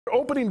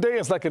Opening day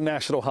is like a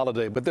national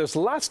holiday, but there's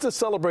lots to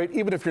celebrate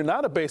even if you're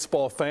not a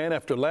baseball fan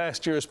after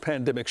last year's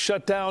pandemic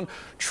shutdown.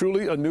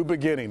 Truly a new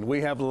beginning. We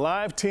have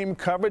live team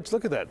coverage.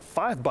 Look at that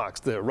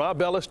 5-box there.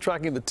 Rob Ellis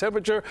tracking the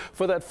temperature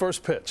for that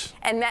first pitch.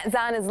 And Matt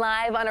Zahn is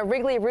live on a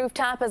Wrigley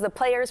rooftop as the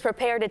players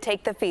prepare to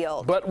take the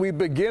field. But we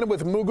begin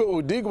with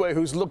Mugo Udigwe,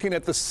 who's looking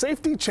at the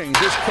safety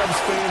changes Cubs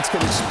fans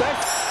can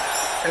expect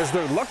as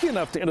they're lucky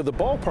enough to enter the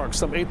ballpark,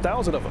 some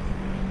 8,000 of them.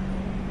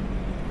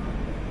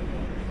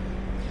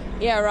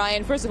 Yeah,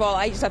 Ryan, first of all,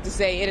 I just have to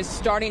say it is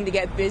starting to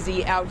get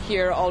busy out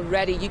here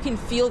already. You can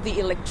feel the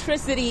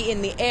electricity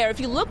in the air. If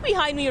you look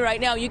behind me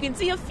right now, you can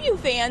see a few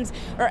fans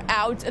are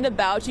out and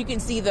about. You can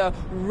see the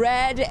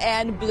red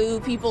and blue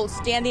people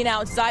standing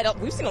outside.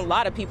 We've seen a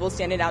lot of people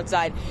standing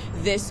outside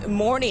this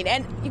morning.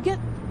 And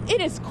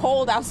it is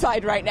cold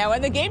outside right now,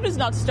 and the game does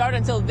not start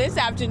until this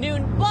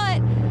afternoon,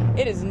 but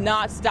it is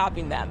not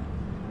stopping them.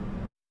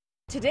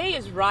 Today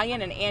is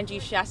Ryan and Angie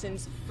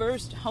Chassen's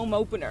first home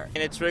opener.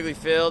 And it's Wrigley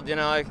Field. You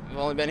know, I've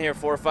only been here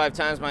 4 or 5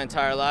 times my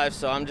entire life,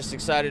 so I'm just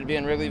excited to be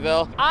in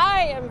Wrigleyville.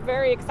 I am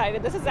very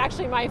excited. This is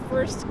actually my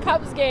first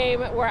Cubs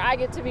game where I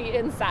get to be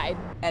inside.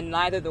 And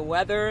neither the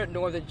weather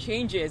nor the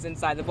changes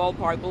inside the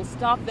ballpark will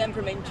stop them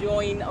from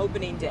enjoying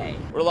opening day.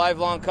 We're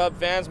lifelong Cub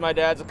fans. My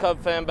dad's a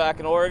Cub fan back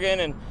in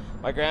Oregon, and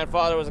my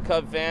grandfather was a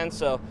Cub fan,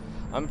 so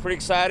I'm pretty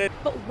excited.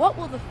 But what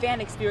will the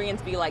fan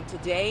experience be like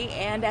today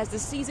and as the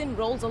season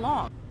rolls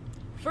along?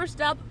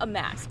 First up, a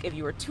mask. If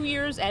you are 2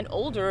 years and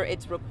older,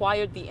 it's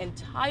required the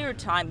entire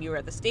time you're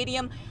at the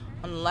stadium,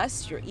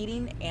 unless you're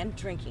eating and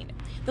drinking.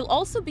 There'll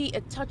also be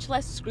a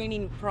touchless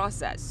screening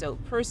process, so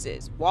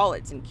purses,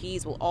 wallets, and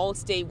keys will all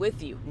stay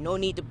with you. No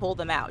need to pull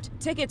them out.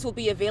 Tickets will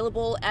be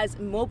available as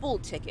mobile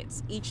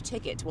tickets. Each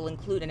ticket will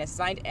include an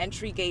assigned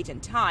entry gate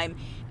and time,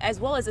 as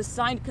well as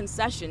assigned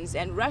concessions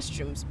and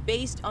restrooms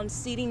based on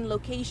seating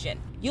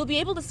location. You'll be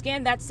able to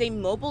scan that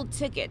same mobile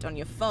ticket on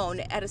your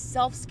phone at a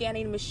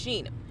self-scanning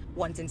machine.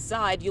 Once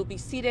inside, you'll be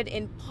seated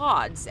in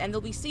pods, and there'll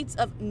be seats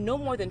of no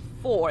more than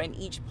 4 in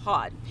each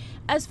pod.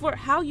 As for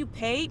how you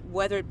pay,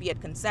 whether it be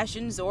at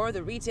concessions or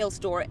the retail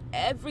store,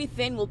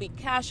 everything will be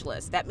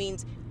cashless. That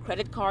means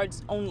credit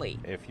cards only.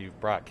 If you've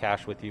brought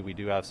cash with you, we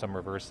do have some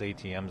reverse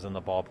ATMs in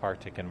the ballpark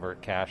to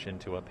convert cash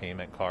into a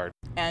payment card.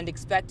 And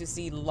expect to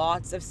see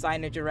lots of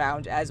signage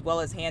around, as well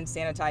as hand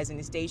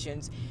sanitizing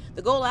stations.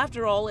 The goal,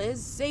 after all,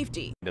 is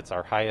safety. It's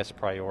our highest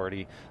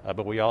priority,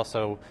 but we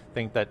also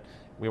think that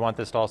we want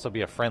this to also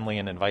be a friendly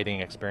and inviting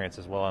experience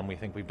as well, and we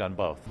think we've done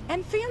both.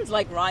 And fans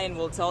like Ryan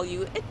will tell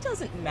you it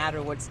doesn't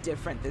matter what's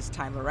different this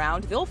time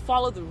around. They'll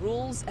follow the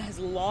rules as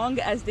long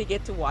as they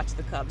get to watch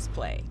the Cubs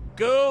play.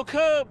 Go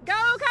Cubs!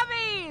 Go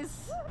Cubbies!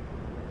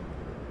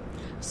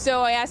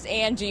 So I asked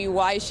Angie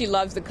why she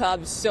loves the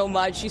Cubs so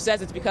much. She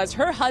says it's because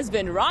her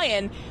husband,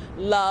 Ryan,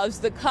 loves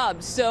the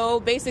Cubs.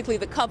 So basically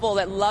the couple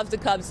that loves the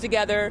Cubs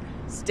together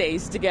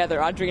stays together.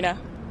 Audrina?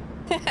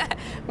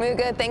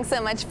 Muga, thanks so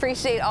much.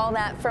 Appreciate all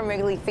that from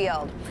Wrigley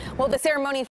Field. Well, the ceremony